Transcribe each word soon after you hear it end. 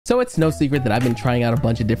So it's no secret that I've been trying out a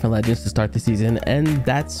bunch of different legends to start the season, and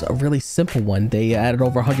that's a really simple one. They added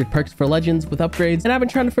over 100 perks for legends with upgrades, and I've been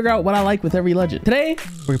trying to figure out what I like with every legend. Today,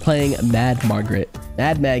 we're playing Mad Margaret.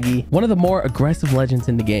 Mad Maggie, one of the more aggressive legends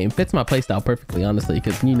in the game. Fits my playstyle perfectly, honestly,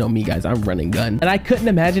 because you know me, guys, I'm running gun. And I couldn't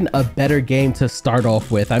imagine a better game to start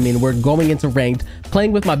off with. I mean, we're going into ranked,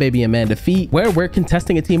 playing with my baby Amanda Feet, where we're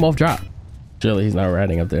contesting a team off drop. Surely he's not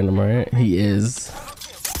riding up there anymore, right? He is.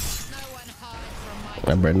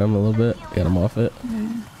 I burned him a little bit, got him off it.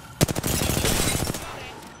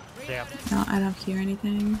 Yeah. No, I don't hear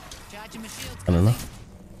anything. I don't know.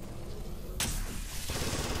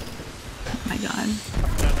 Oh my god.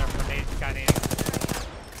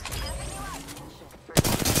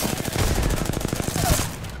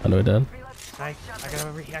 I know we're done. I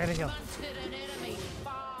gotta heal.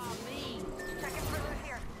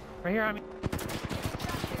 Right here on me.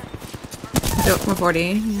 Oh, we're 40,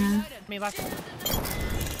 yeah. Me last one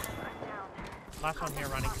here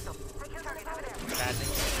running. Bad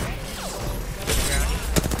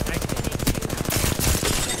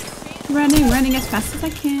thing. Running as fast as I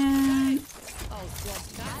can.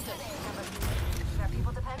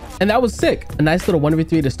 And that was sick. A nice little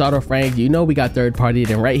 1v3 to start off ranked. You know we got third party,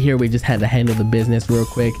 and right here we just had to handle the business real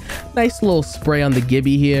quick. Nice little spray on the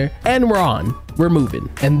Gibby here, and we're on. We're moving.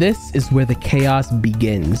 And this is where the chaos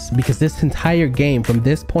begins, because this entire game from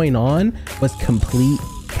this point on was complete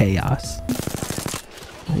chaos.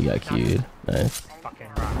 He got queued. Nice.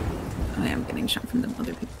 Oh yeah, I'm getting shot from the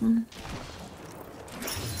other people.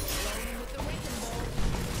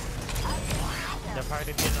 They'll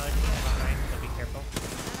probably be another team behind, so be careful.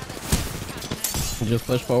 Just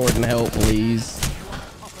push forward and help, please.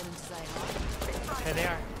 There they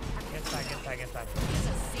are. Get inside.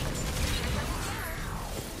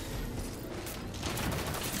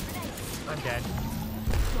 I'm dead.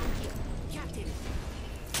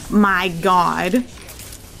 My god.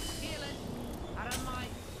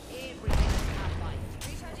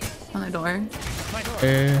 On the door.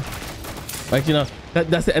 Actually, no.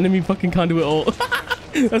 That's the enemy fucking conduit ult.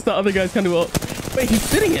 That's the other guy's conduit ult. Wait, he's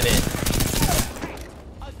sitting in it.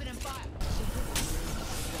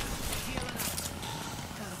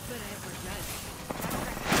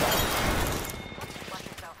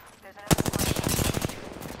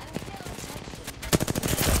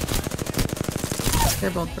 They're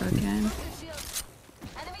both broken.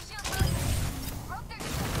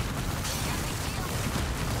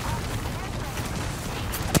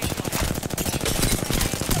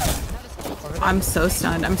 I'm so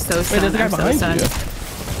stunned. I'm so stunned. Wait, there's a guy behind you.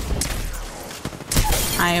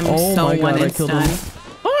 I am so one and stunned.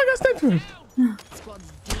 Oh, I got sniped from him.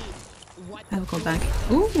 I'll go back.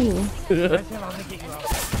 Ooh.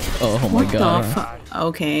 Oh my god.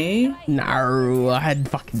 Okay. No, I had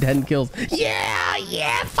fucking 10 kills.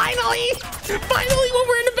 Yeah, finally! Finally, when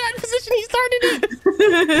we're in a bad position, he started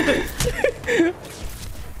it!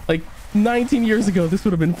 Like, 19 years ago, this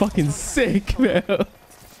would have been fucking sick, man.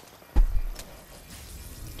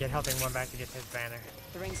 Get helping one back to get his banner.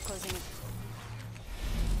 The ring's closing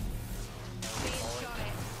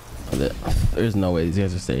in. There's no way these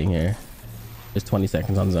guys are staying here. There's 20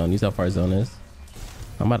 seconds on zone. You see how far zone is?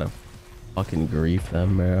 I'm about to fucking grief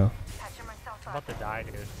them, bro. I'm about to die,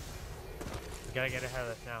 dude. We gotta get ahead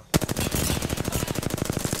of this now.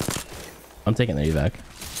 I'm taking their evac.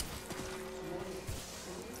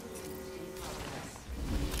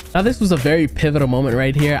 Now this was a very pivotal moment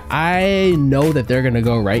right here. I know that they're gonna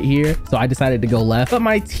go right here, so I decided to go left, but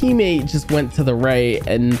my teammate just went to the right,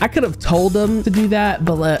 and I could have told them to do that,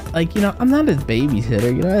 but like, you know, I'm not his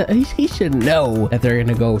babysitter, you know. He should know that they're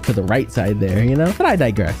gonna go to the right side there, you know. But I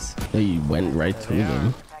digress. They went right to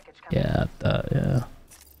them. Yeah, yeah.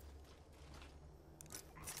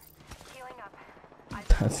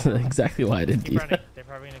 That's exactly why I didn't do that. They're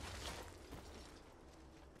probably gonna...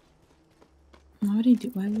 Why would he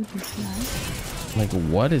do? Why would he do that? Like,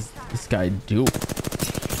 what is this guy do?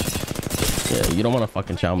 Yeah, you don't want to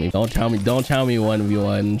fucking chow me. Don't chow me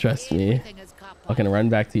 1v1. Trust me. Fucking run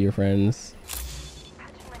back to your friends.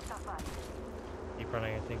 Keep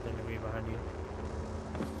running. I think they're gonna be behind you.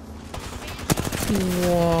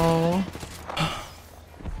 Whoa.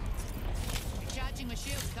 Recharging my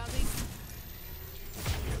shield, Cubby.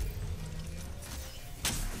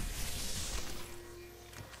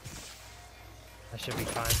 I should be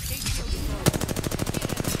fine.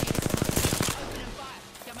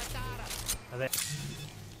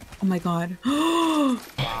 Oh my god.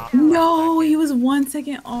 No, he was 1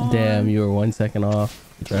 second off. Damn, you were 1 second off.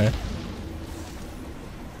 That's right.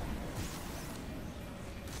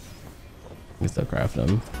 can still craft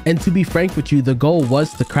them. And to be frank with you, the goal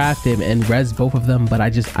was to craft him and res both of them, but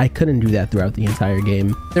I couldn't do that throughout the entire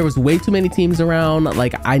game. There was way too many teams around.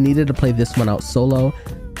 Like, I needed to play this one out solo,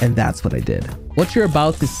 and that's what I did. What you're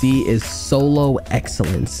about to see is solo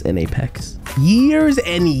excellence in Apex. Years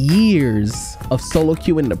and years of solo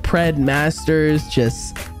queuing the Pred Masters.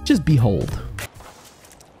 Just behold.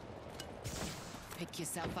 Pick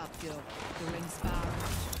yourself up, Joe. The ring's far.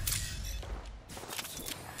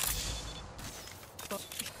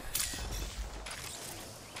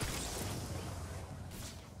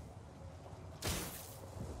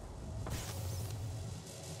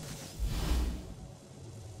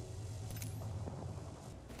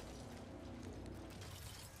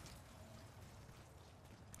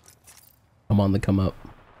 I'm on the come up.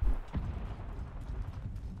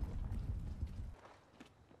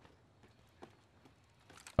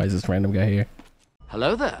 Why is this random guy here?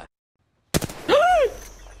 Hello there.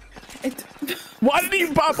 Why did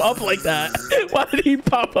he pop up like that? Why did he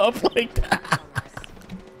pop up like that?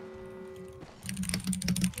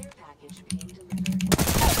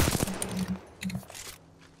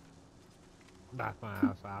 Knock my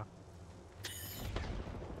ass off.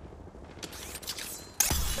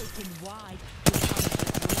 Open wide.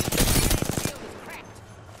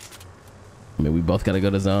 I mean, we both gotta go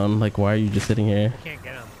to zone. Like, why are you just sitting here? Can't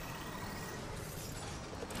get him.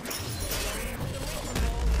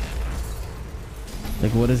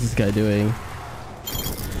 Like, what is this guy doing?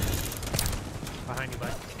 Behind you,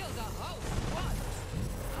 bud.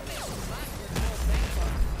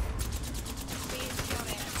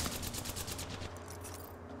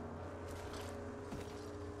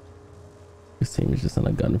 This team is just on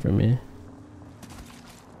a gun for me.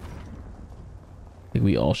 I think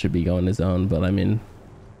we all should be going to zone, but I mean,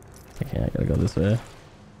 I can't. I gotta go this way.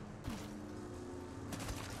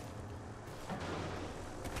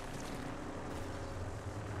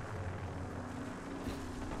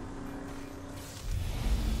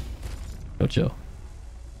 Go chill.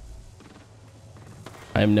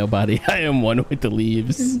 I am nobody. I am one with the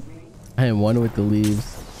leaves. I am one with the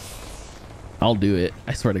leaves. I'll do it.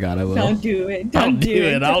 I swear to God, I will. Don't do it. I'll Don't do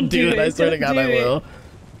it. I'll do it. I swear to God, I do it. will.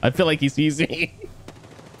 I feel like he sees me.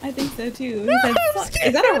 I think so too. He said,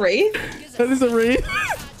 is that a wraith? That is a wraith.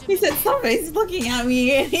 He said, somebody's looking at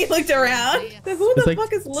me, and he looked around. Said, who It's the like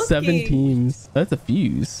fuck is looking? 7 teams. That's a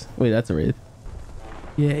fuse. Wait, that's a wraith.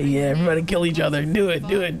 Yeah, yeah. Everybody kill each other. Do it.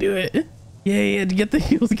 Do it. Do it. Yeah, yeah. Get the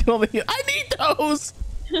heals. Get all the heals. I need those.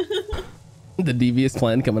 The devious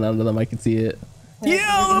plan coming out of them. I can see it.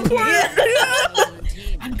 Yeah, the port.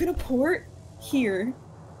 Yeah. I'm gonna port here,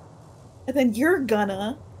 and then you're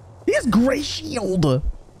gonna. He has gray shield.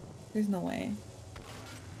 There's no way.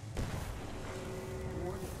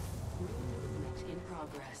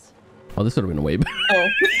 Oh, this would have been way better. Oh.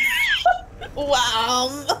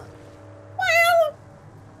 Wow. Well.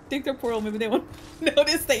 Dig their portal. Maybe they won't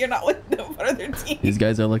notice that you're not with them part of their team. These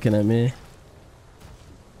guys are looking at me.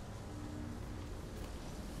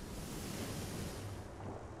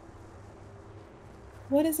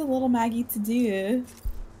 What is a little Maggie to do?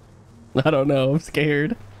 I don't know. I'm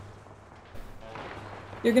scared.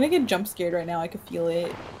 You're gonna get jump scared right now. I can feel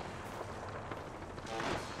it.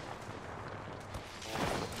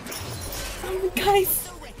 Oh, guys.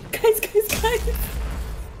 Guys.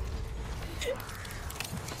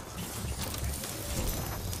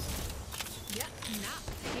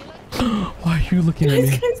 Why are you looking at me?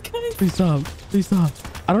 Guys. Please stop. Please stop.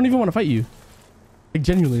 I don't even want to fight you. Like,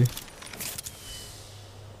 genuinely.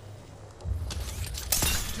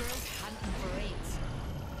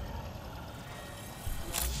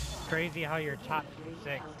 Crazy how you're top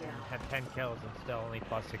 6 and have 10 kills and still only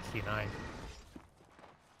plus 69.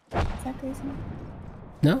 Is that crazy?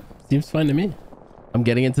 No, seems fine to me. I'm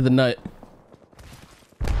getting into the nut.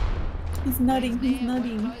 He's nutting. He's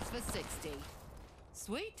nutting. For 60.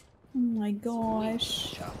 Sweet. Oh my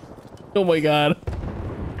gosh. Oh my God.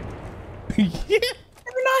 Yeah.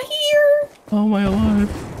 They're not here. Oh my Lord.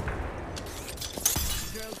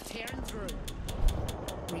 Drove tearing through.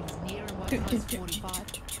 Rings near and 145.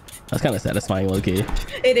 That's kind of satisfying, low-key.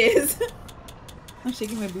 It is. I'm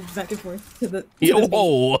shaking my boobs back and forth to the. Yo,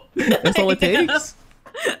 whoa. That's all it takes?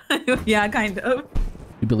 Yeah, kind of.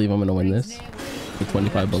 You believe I'm gonna win this? With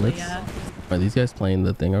 25 bullets? Yeah. Are these guys playing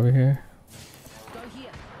the thing over here? Go here.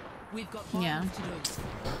 We've got Yeah. to do.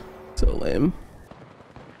 So lame.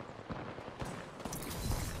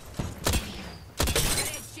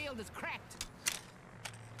 Red shield is cracked.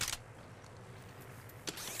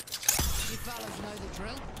 You fellas know the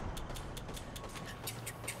drill.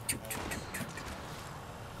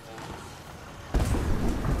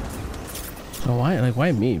 Oh, why? Like,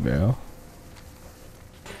 why me, bro?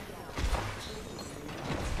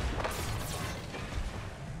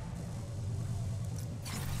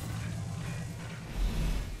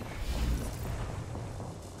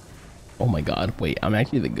 Oh my god. Wait, I'm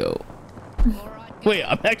actually the GOAT. All right, Wait,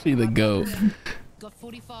 I'm actually the GOAT. got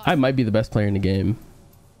 45. I might be the best player in the game.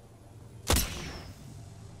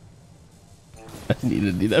 I need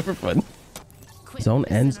to do that for fun. Quit Zone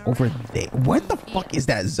messing ends over around. there. What the fuck is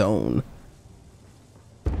that zone?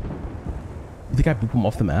 You think I boop him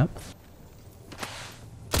off the map?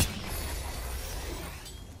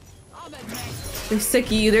 I'm a mess. They're sick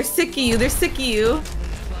of you. They're sick of you. They're sick of you.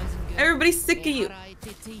 Everybody's sick of you.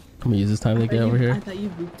 I'm gonna use this time to get over I here. thought you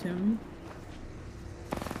booped him.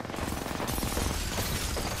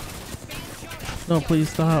 No, please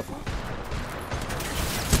stop.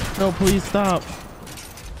 No, please stop.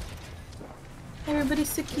 Everybody's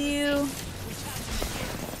sick of you.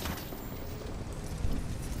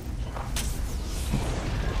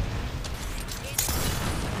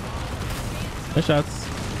 No shots.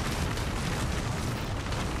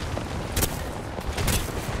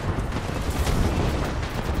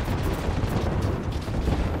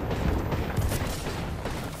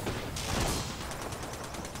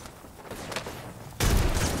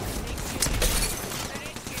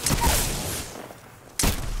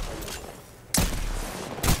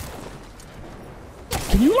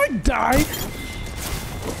 Can you like die?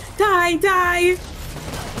 Die, die.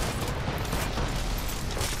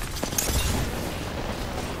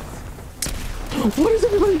 What is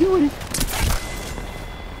everybody doing?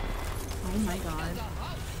 Oh my god.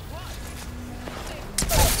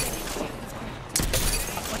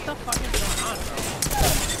 What the fuck is going on, bro?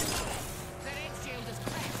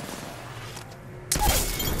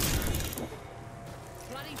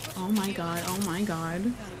 Oh my god. Oh my god.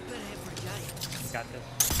 Got this.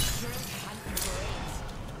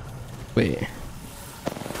 Wait.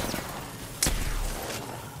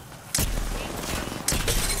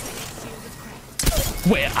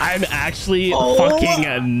 Wait, I'm actually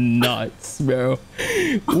fucking nuts, bro.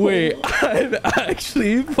 Wait, I'm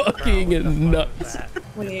actually fucking nuts.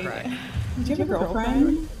 Wait. Do you have a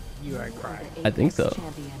girlfriend? You are crying. I think so.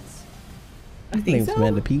 I My think name's so.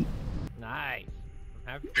 Amanda Pete. Nice.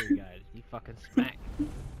 I'm happy for you guys. You fucking smack.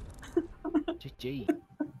 GG.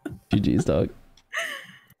 GG's, dog.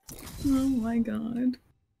 Oh my god.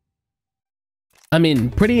 I mean,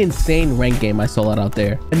 pretty insane rank game I saw out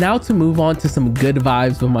there. And now to move on to some good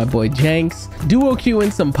vibes with my boy Jenks. Duo queue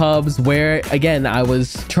in some pubs where, again, I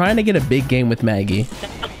was trying to get a big game with Maggie.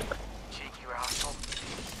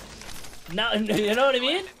 Now, you know what I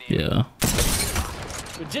mean? Yeah.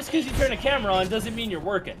 But just because you turn a camera on doesn't mean you're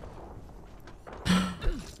working.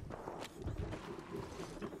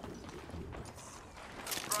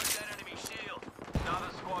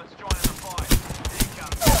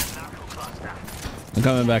 I'm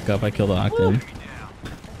coming back up. I killed the Octane.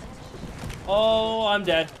 Oh, I'm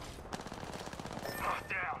dead.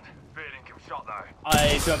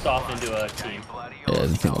 I jumped off into a team. Yeah,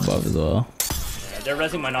 there's a team above as well. Yeah, they're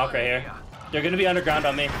rezzing my knock right here. They're gonna be underground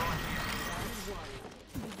on me.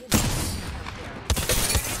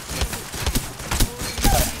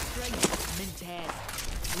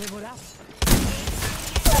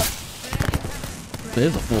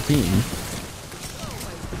 There's a full team.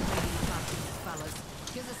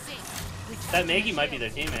 That Maggie might be their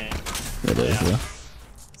teammate. It is, yeah.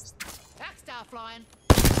 Backstar flying.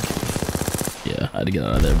 Yeah, I had to get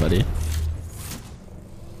out of there, buddy.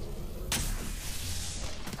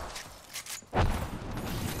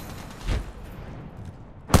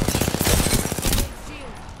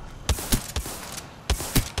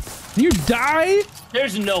 You die?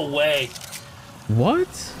 There's no way. What?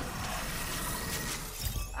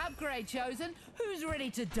 Upgrade chosen. Who's ready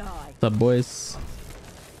to die? What's up, boys?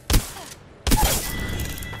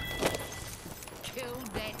 Killed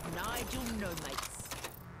that Nigel no mates.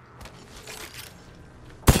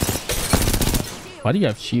 Why do you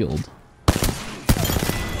have shield?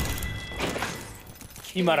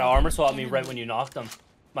 He might have armor swapped me right when you knocked him.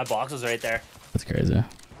 My box was right there. That's crazy.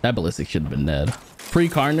 That ballistic should have been dead.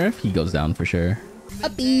 Pre-car nerf, he goes down for sure.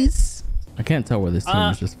 Uppies. I can't tell where this team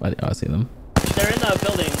is just fighting. Oh, I see them. They're in the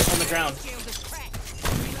building on the ground.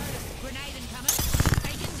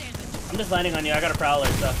 I'm just landing on you. I got a prowler,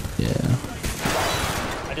 so Yeah.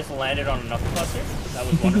 I just landed on a knuckle cluster. That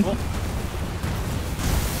was wonderful.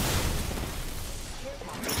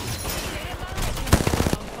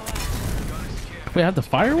 Wait, I have to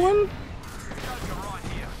fire one?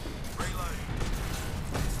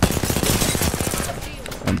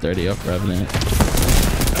 130 up Revenant.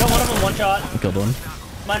 I got one of them one shot. I killed one.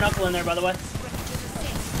 My knuckle in there, by the way.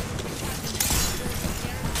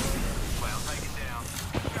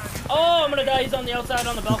 Oh, I'm gonna die. He's on the outside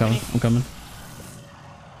on the I'm coming. balcony. I'm coming.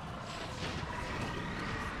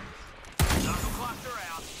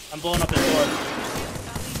 I'm blowing up his door.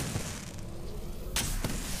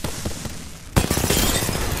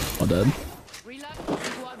 All dead.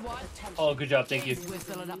 Oh, good job. Thank you.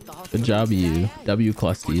 Good job, you. W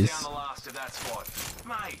clusties.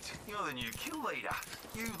 Mate, you're the new kill leader.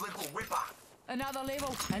 You little ripper. Another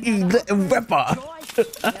level. You little ripper.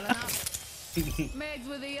 Mags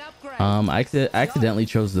with the upgrade. I accidentally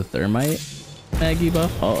chose the thermite Maggie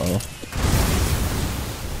buff. Uh-oh.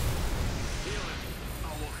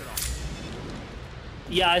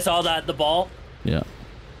 Yeah, I saw that. The ball. Yeah.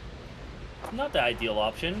 Not the ideal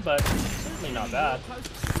option, but certainly not bad.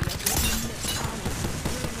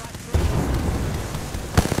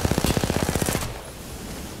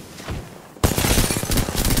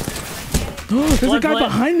 There's a guy Blood.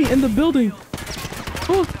 behind me in the building.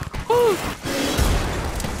 Oh, oh.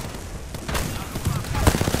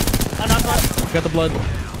 I'm not fine. Got the blood.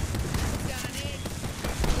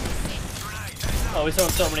 Oh, he's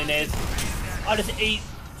throwing so many nades. I just ate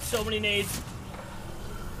so many nades.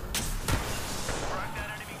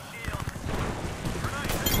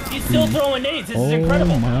 He's still throwing nades. This is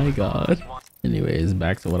incredible. Oh my god. Anyways,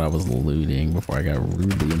 back to what I was looting before I got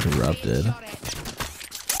rudely interrupted.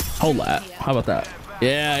 Whole lot. How about that?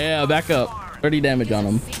 Yeah, back up. 30 damage on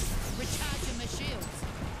him. Recharging my shields.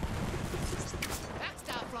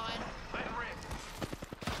 Backstar flying.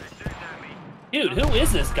 Dude, who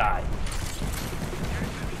is this guy?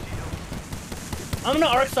 I'm gonna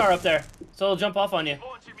arc star up there, so I'll jump off on you.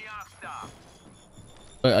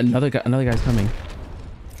 Another guy's coming.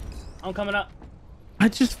 I'm coming up. I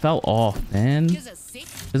just fell off, man. Gives us six.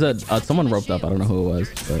 There's someone roped up. I don't know who it was,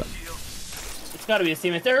 but It's gotta be a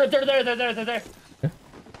teammate. They're there.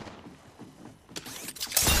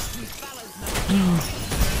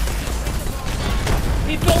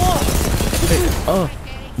 He fell off. hey, oh,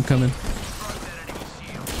 I'm coming.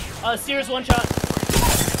 Sears one shot.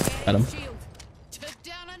 Got him. Shield. Took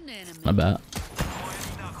down an enemy. My bad.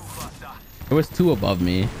 There was two above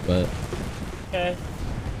me, but Okay.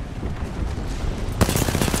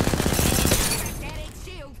 Static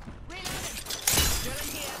shield. Reloaded. Drilling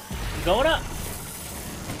here. Going up.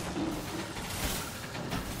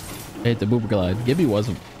 hey, the boober glide. Gibby was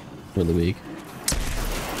really weak.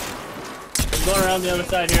 I'm going around the other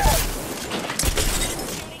side here.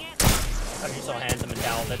 Oh, you're so handsome and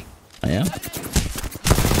talented. I am.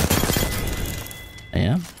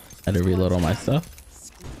 Had to reload all my stuff.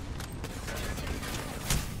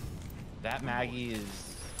 That Maggie is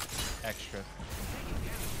extra.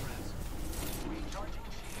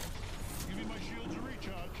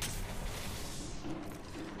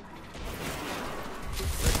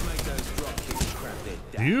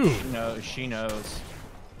 Dude. No, she knows.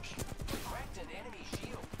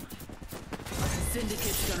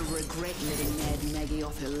 Syndicate's gonna regret letting Mad Maggie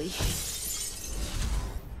off her leash.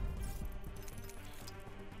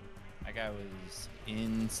 That guy was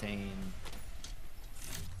insane.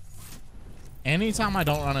 Anytime I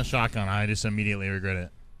don't run a shotgun, I just immediately regret it.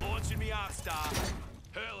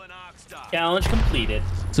 Challenge completed.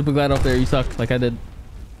 Super glad off there. You suck like I did.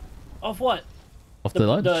 Off what? Off the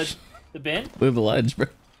ledge. The bin? With the ledge, bro.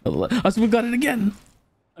 I super got it again.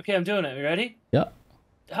 Okay, I'm doing it. You ready? Yeah.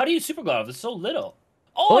 How do you super glide off? It's so little.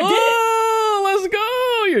 Oh, I did it! Oh, let's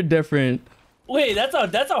go. You're different. Wait, that's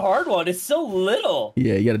a hard one. It's so little.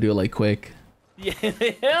 Yeah, you gotta do it like quick. Yeah,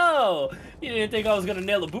 yo. You didn't think I was gonna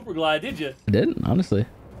nail the booper glide, did you? I didn't, honestly.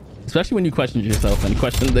 Especially when you questioned yourself and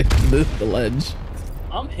questioned the ledge.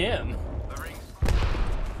 I'm him.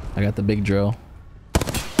 I got the big drill.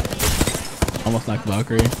 Almost knocked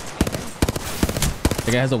Valkyrie.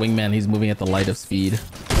 The guy has a wingman. He's moving at the light of speed.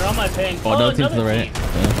 They're on my ping. Oh, no, team to the another right. team.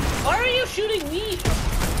 Yeah. Why are you shooting me?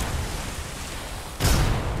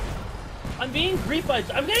 I'm being griefed by.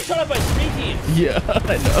 I'm getting shot at by 3 teams. Yeah,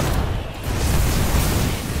 I know.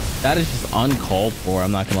 That is just uncalled for.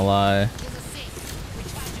 I'm not gonna lie. Gives us six.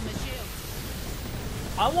 Recharging my shield.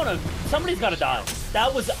 I wanna. Somebody's gotta die.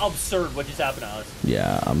 That was absurd what just happened to us.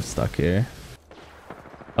 Yeah, I'm stuck here.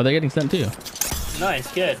 Oh, they're getting sent too. Nice,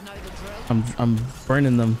 good. Know the drill. I'm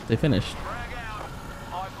burning them. They finished.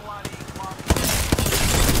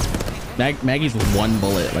 Maggie's with 1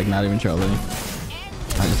 bullet, like not even trolling.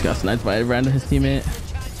 I just got sniped by Random, his teammate.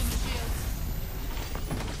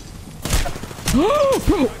 Oh,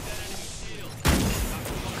 bro!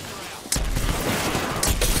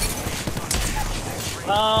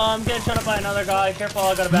 I'm getting shot up by another guy. Careful,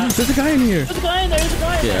 I got a bat. There's a guy in here. There's a guy in there. There's a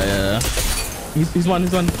guy in there. Yeah. He's one.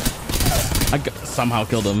 I somehow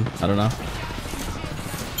killed him. I don't know.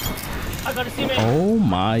 I got a teammate. Oh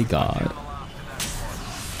my god.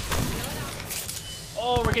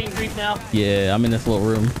 Oh, we're getting grief now. Yeah, I'm in this little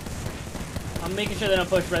room. I'm making sure they don't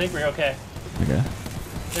push, but I think we're okay. Okay.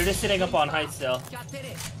 They're just sitting up on height still. Got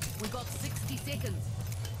it. We got 60 seconds.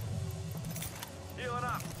 Healing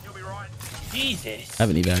up. You'll be right. Jesus. I have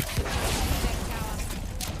an evac.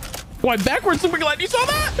 Why backwards super glide? You saw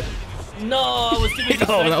that? No, I was too busy.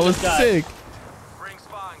 Oh, that was sick. Ring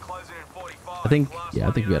spine closing in 45. I think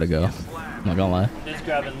we gotta go. I'm not gonna lie. Just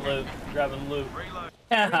grabbing loot.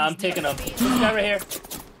 Yeah, I'm taking them. This guy right here.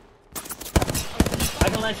 I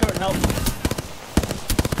can land short and help.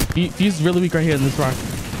 He's really weak right here in this rock.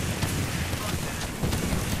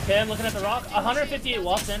 Okay, I'm looking at the rock. 158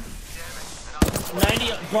 walks in.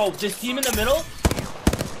 90. Bro, this team in the middle.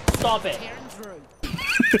 Stop it.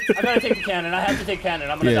 I gotta take the cannon. I have to take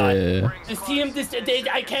cannon. I'm gonna die. Yeah. This team,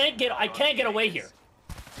 I can't get away here.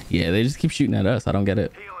 Yeah, they just keep shooting at us. I don't get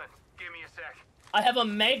it. Healing. Give me a sec. I have a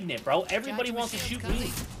magnet, bro. Everybody wants to shoot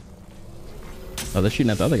me. Oh, they're shooting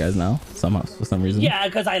at the other guys now. Somehow, for some reason. Yeah,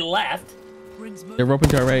 because I left. They're roping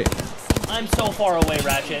to our right. I'm so far away,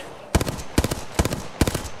 Ratchet.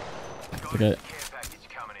 Okay. Care package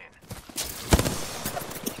coming in.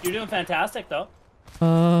 You're doing fantastic, though.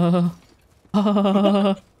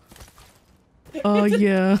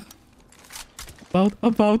 Yeah.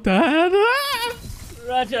 About that.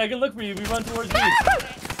 Ratchet, I can look for you. We run towards you.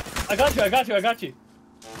 I got you.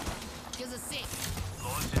 Just a sec.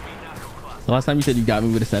 The last time you said you got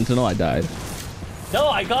me with a sentinel, I died. No,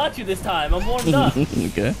 I got you this time. I'm warmed up.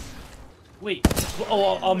 Okay. Wait.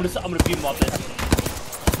 Oh, I'm gonna beat him up then.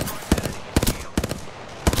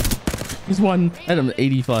 He's one. I had him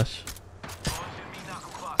 80 flush.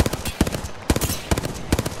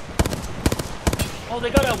 Oh, they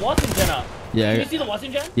got a Watson gen up. Yeah. Can you see the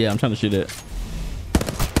Watson gen? Yeah, I'm trying to shoot it.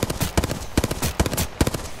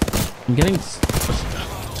 I'm getting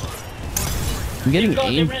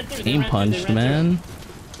aim punched, man.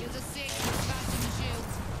 Just a sec. Passing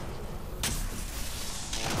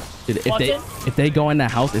the shields. Dude, if they go in the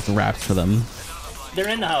house, it's wraps for them. They're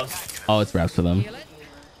in the house. Oh, it's wraps for them. Feel it?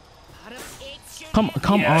 Out of action.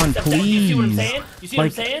 Come Yeah, on, except that- you see what I'm please. saying? You see what I'm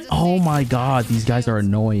Like, saying? oh my god, these guys are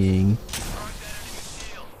annoying.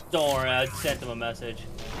 Don't worry, I sent them a message.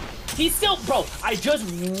 He's still, bro. I just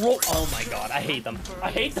rolled. Oh my god, I hate them. I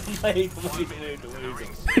hate them.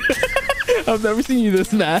 I've never seen you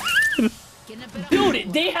this mad. Getting a bit of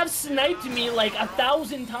Dude, they have sniped me like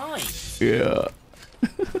 1,000 times. Yeah.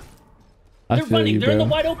 They're running. They're in the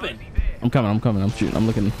wide open. I'm coming. I'm shooting. I'm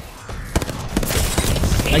looking.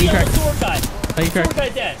 80 on crack. the sword guy. How you crack? Sword guy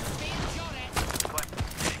dead.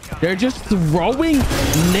 They're just throwing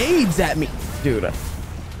nades at me, dude. just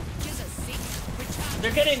a sec. Recharge.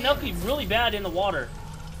 They're getting knuckly really bad in the water.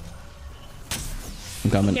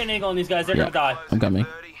 I'm coming. Can't angle on these guys. They're Yeah. gonna die. I'm coming.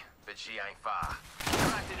 But she ain't far.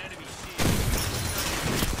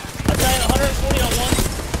 I tell you, 140 on one.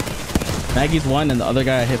 Maggie's one, and the other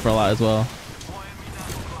guy I hit for a lot as well.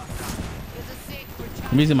 Just a sec.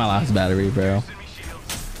 Recharge. I'm using my last battery, bro.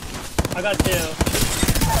 I got two.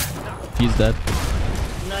 He's dead.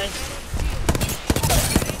 Nice.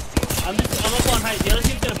 I'm up on height. The other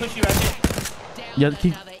team's gonna push you right here. Down Yeah,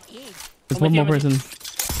 keep. another egg. There's I'm one more with you, person.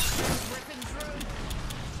 Ripping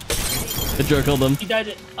through. The Joe killed him. He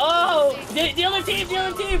died. Oh, the other team.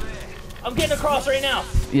 I'm getting across right now.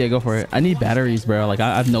 Yeah, go for it. I need batteries, bro. Like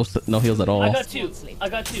I have no heals at all. I got two.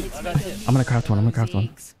 I'm gonna craft one.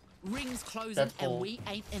 Rings closing That's and bold. we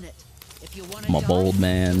ain't in it. If you want I'm a bold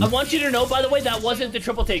man. I want you to know, by the way, that wasn't the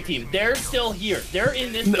triple take team. They're still here. They're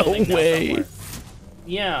in this No building now way. somewhere.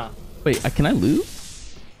 Yeah. Wait, can I loot?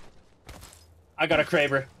 I got a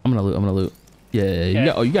Kraber. I'm gonna loot. Yeah, you Okay.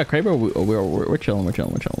 got. Oh, you got Kraber. We're chilling. We're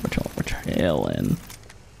chilling.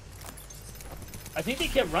 I think they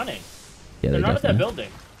kept running. Yeah, They're they not at that definitely.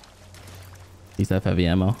 building. He's have heavy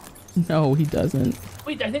ammo. No, he doesn't.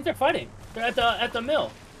 Wait, I think they're fighting. They're at the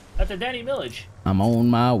mill. At the Danny Millage. I'm on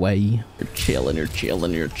my way. You're chilling.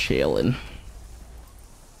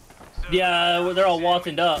 Yeah, they're all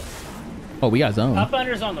walking up. Oh, we got zone.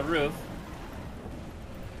 Pathfinder's on the roof.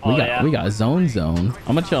 We Oh, got yeah. we got zone.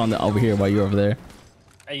 I'm gonna chill over here while you're over there.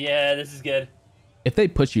 Yeah, this is good. If they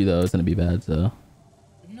push you though, it's gonna be bad. So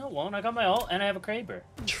No, it won't. I got my ult and I have a Kraber.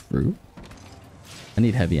 true. I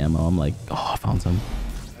need heavy ammo. I'm like, oh, I found some.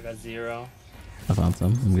 I got 0. I found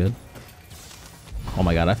some. I'm good. Oh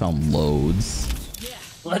my god, I found loads.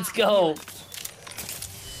 Let's go.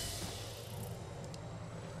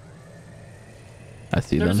 I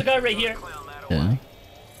see There's a them. guy right here. Yeah.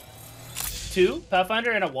 2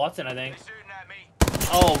 Pathfinder and a Watson, I think. Shooting at me.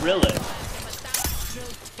 Oh, really?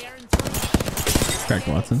 Crack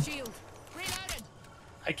Watson. Shield. Reloaded.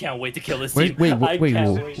 I can't wait to kill this Wait, team. wait, I wait. can't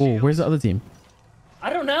Whoa, wait. whoa, where's the other team? I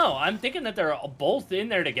don't know. I'm thinking that they're both in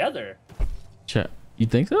there together. Check. You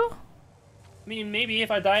think so? I mean, maybe if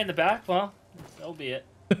I die in the back, well, so be it.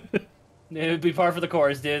 It would be par for the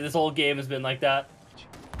course, dude. This whole game has been like that.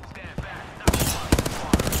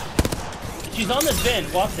 She's on this bin.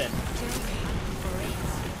 Walks in.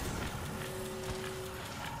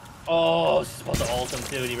 Oh, she's about to ult him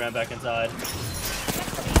too, and he ran back inside.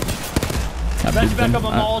 I Back booped back him. up.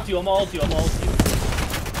 I'm ult you. I'm ult you. I'm ult you.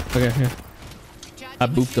 Okay, here. I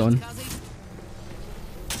booped on.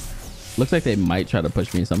 Looks like they might try to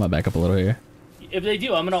push me, so I'm gonna back up a little here. If they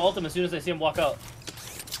do, I'm gonna ult him as soon as I see him walk out.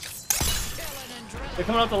 They're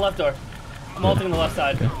coming out the left door. I'm ulting the left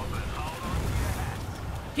side. Okay.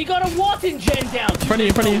 He got a Watson gen down. In front of you,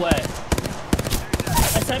 in front of you. Way.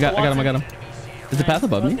 I got him, I got him. Is the path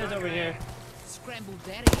above me? Left guy's over here. Scrambled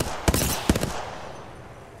daddy.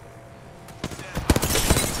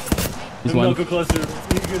 He's No, one. go closer.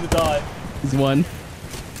 He's gonna die. He's one.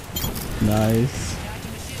 Nice.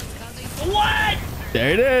 What?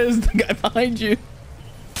 There it is. The guy behind you.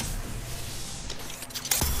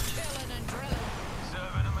 Drilling and drilling.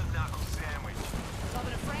 Serving him a knuckle sandwich.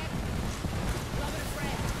 Loving a friend. Loving a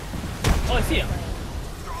friend. Oh, I see him.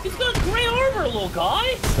 He's got great armor, little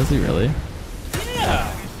guy. Does he really?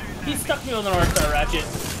 Yeah. He stuck me with an R-Star ratchet.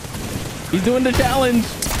 He's doing the challenge.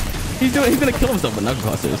 He's gonna kill himself with knuckle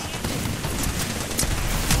clusters.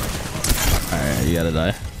 Alright, you gotta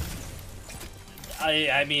die.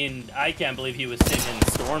 I mean, I can't believe he was sitting in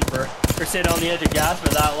the storm or sitting on the edge of gas for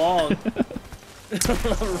that long.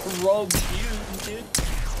 Rogue fuse, dude.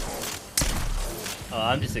 Oh,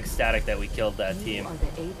 I'm just ecstatic that we killed that team.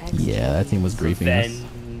 Yeah, that team was griefing us.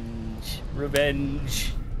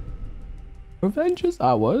 Revenge. Revengeous,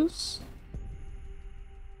 I was.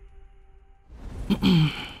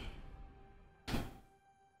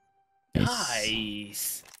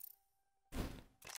 Nice.